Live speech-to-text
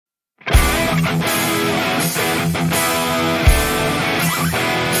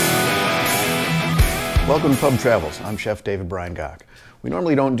Welcome to Pub Travels. I'm Chef David Brian Gock. We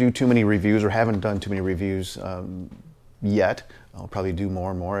normally don't do too many reviews, or haven't done too many reviews yet. I'll probably do more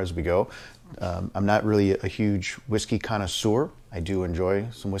and more as we go. I'm not really a huge whiskey connoisseur. I do enjoy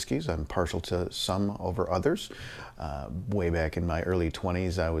some whiskeys. I'm partial to some over others. Way back in my early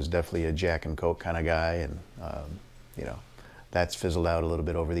 20s, I was definitely a Jack and Coke kind of guy, and you know, that's fizzled out a little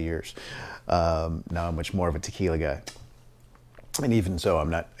bit over the years. Now I'm much more of a tequila guy. And even so, I'm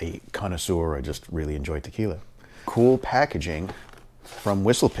not a connoisseur. I just really enjoy tequila. Cool packaging from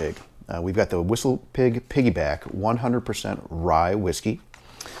WhistlePig. We've got the WhistlePig Piggyback 100% Rye Whiskey.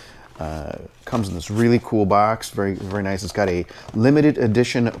 Comes in this really cool box, very nice. It's got a limited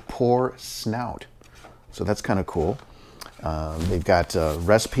edition pour snout, so that's kind of cool. They've got a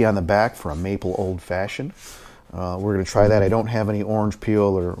recipe on the back for a maple old fashioned. We're going to try that. I don't have any orange peel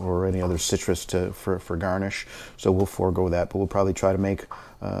or any other citrus for garnish, so we'll forego that, but we'll probably try to make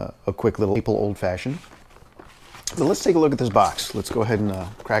a quick little maple old fashioned. But let's take a look at this box. Let's go ahead and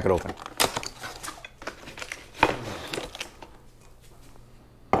crack it open.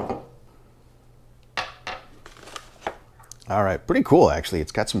 All right, pretty cool actually.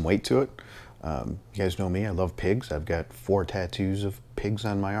 It's got some weight to it. You guys know me, I love pigs. I've got 4 tattoos of pigs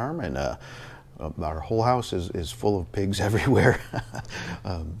on my arm, and our whole house is full of pigs everywhere.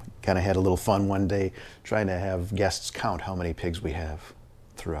 Kind of had a little fun one day trying to have guests count how many pigs we have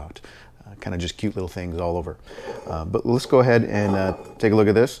throughout. Kind of just cute little things all over. But let's go ahead and take a look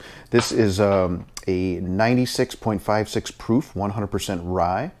at this. This is a 96.56 proof, 100%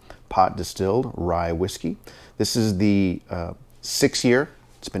 rye, pot distilled rye whiskey. This is the 6-year.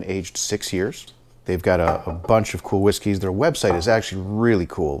 It's been aged 6 years. They've got a bunch of cool whiskeys. Their website is actually really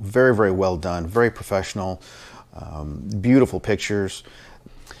cool. Very well done. Very professional. Beautiful pictures.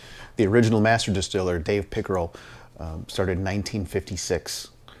 The original master distiller, Dave Pickerel, started in 1956.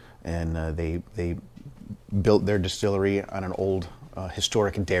 And they built their distillery on an old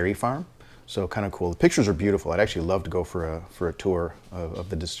historic dairy farm. So kind of cool. The pictures are beautiful. I'd actually love to go for a tour of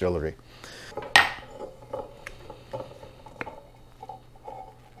the distillery.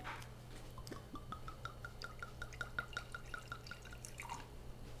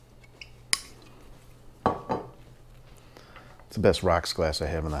 It's the best rocks glass I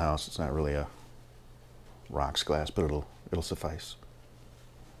have in the house. It's not really a rocks glass, but it'll suffice.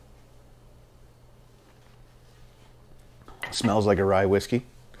 It smells like a rye whiskey.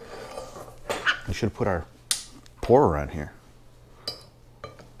 I should have put our pourer on here.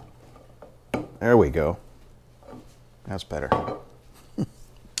 There we go. That's better. All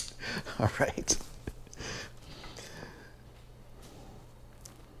right.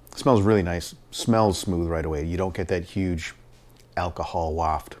 It smells really nice. Smells smooth right away. You don't get that huge alcohol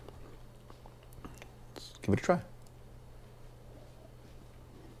waft. Let's give it a try.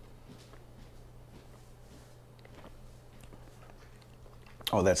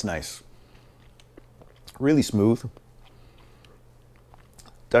 Oh, that's nice. Really smooth.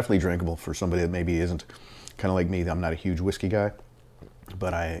 Definitely drinkable for somebody that maybe isn't kind of like me. I'm not a huge whiskey guy,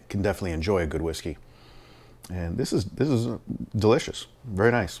 but I can definitely enjoy a good whiskey. And this is delicious.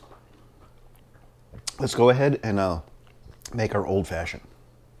 Very nice. Let's go ahead and make our old fashioned.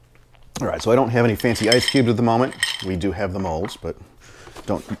 All right, so I don't have any fancy ice cubes at the moment. We do have the molds, but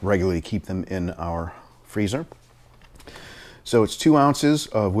don't regularly keep them in our freezer. So it's 2 ounces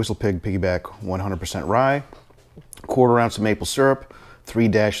of WhistlePig Piggyback 100% rye, 1/4 ounce of maple syrup, 3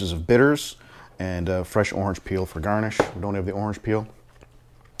 dashes of bitters, and fresh orange peel for garnish. We don't have the orange peel.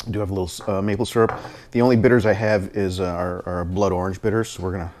 I do have a little maple syrup. The only bitters I have is our blood orange bitters, so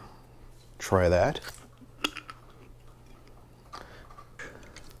we're gonna try that.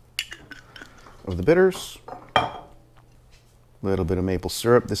 Of the bitters, a little bit of maple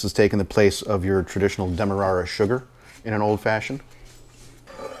syrup. This is taking the place of your traditional Demerara sugar in an old fashioned.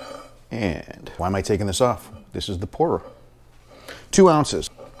 And why am I taking this off? This is the pourer. 2 ounces.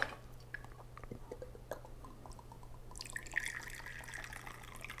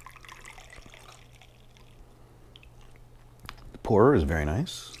 The pourer is very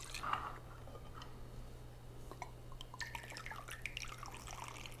nice.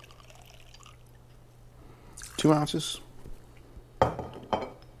 Two ounces.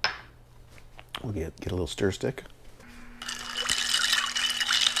 We'll get a little stir stick.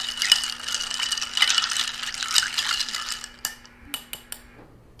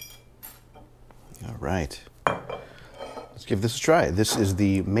 All right, let's give this a try. This is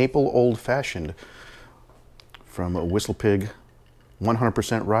the Maple Old Fashioned from WhistlePig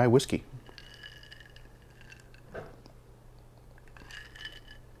 100% Rye Whiskey.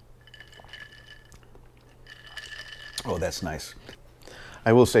 Oh, that's nice.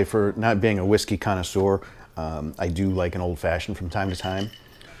 I will say, for not being a whiskey connoisseur, I do like an old-fashioned from time to time.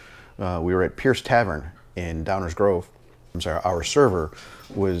 We were at Pierce Tavern in Downers Grove. I'm sorry, our server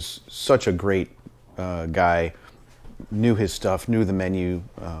was such a great guy, knew his stuff, knew the menu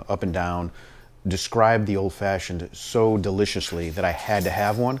up and down, described the old-fashioned so deliciously that I had to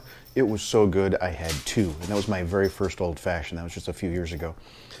have one. It was so good I had two, and that was my very first old-fashioned. That was just a few years ago.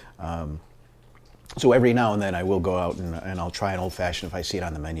 So every now and then I will go out and I'll try an old-fashioned if I see it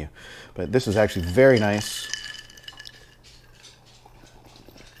on the menu. But this is actually very nice.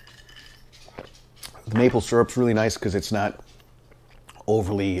 The maple syrup's really nice because it's not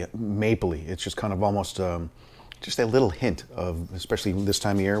overly mapley. It's just kind of almost just a little hint of, especially this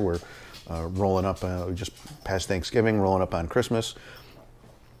time of year, we're rolling up just past Thanksgiving, rolling up on Christmas,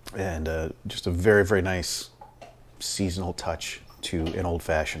 and just a very, very nice seasonal touch to an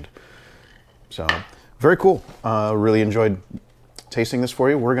old-fashioned. So, very cool. Really enjoyed tasting this for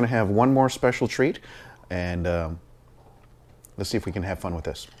you. We're going to have one more special treat, and let's see if we can have fun with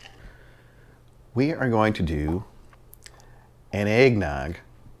this. We are going to do an eggnog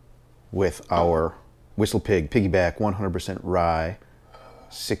with our WhistlePig Piggyback 100% Rye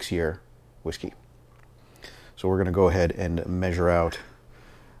 6-year whiskey. So we're going to go ahead and measure out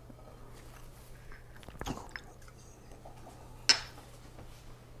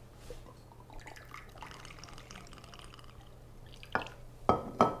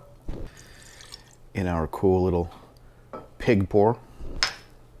in our cool little pig pour.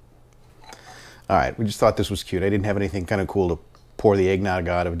 All right, we just thought this was cute. I didn't have anything kind of cool to pour the eggnog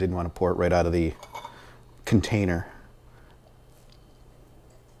out of. I didn't want to pour it right out of the container.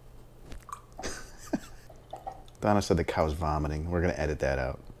 Donna said the cow's vomiting. We're going to edit that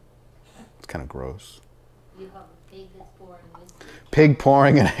out. It's kind of gross. You have a pig that's pouring whiskey. Pig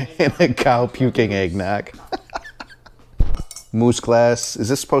pouring in a cow puking eggnog. Moose glass. Is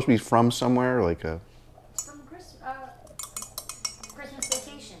this supposed to be from somewhere? Like a... It's from Christmas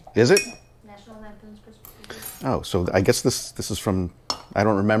Vacation. Is it? National Lampoon's Christmas Vacation. Oh, so I guess this is from, I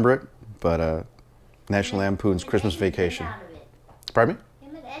don't remember it, but National Lampoon's Christmas Vacation. Out of it. Pardon me?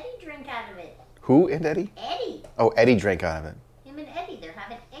 Him and Eddie drink out of it. Who and Eddie? Eddie. Oh, Eddie drank out of it. Him and Eddie, they're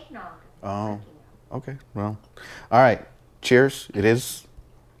having eggnog. Oh, okay. Well, all right. Cheers. It is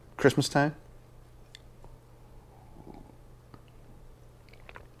Christmas time.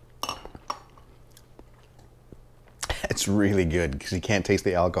 It's really good because you can't taste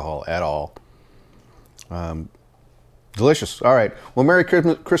the alcohol at all. Delicious. All right. Well, Merry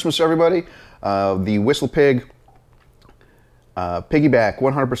Christmas, everybody. The WhistlePig Piggyback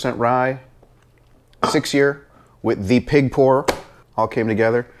 100% Rye 6-year with the pig pour all came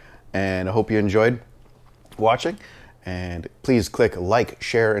together, and I hope you enjoyed watching. And please click like,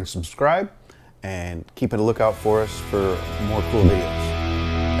 share, and subscribe, and keep a lookout for us for more cool videos.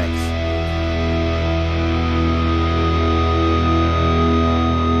 Thanks.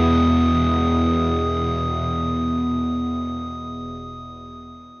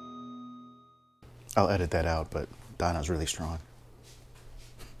 I'll edit that out, but Donna's really strong.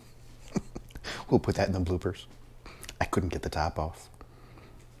 We'll put that in the bloopers. I couldn't get the top off.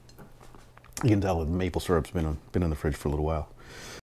 You can tell the maple syrup's been in the fridge for a little while.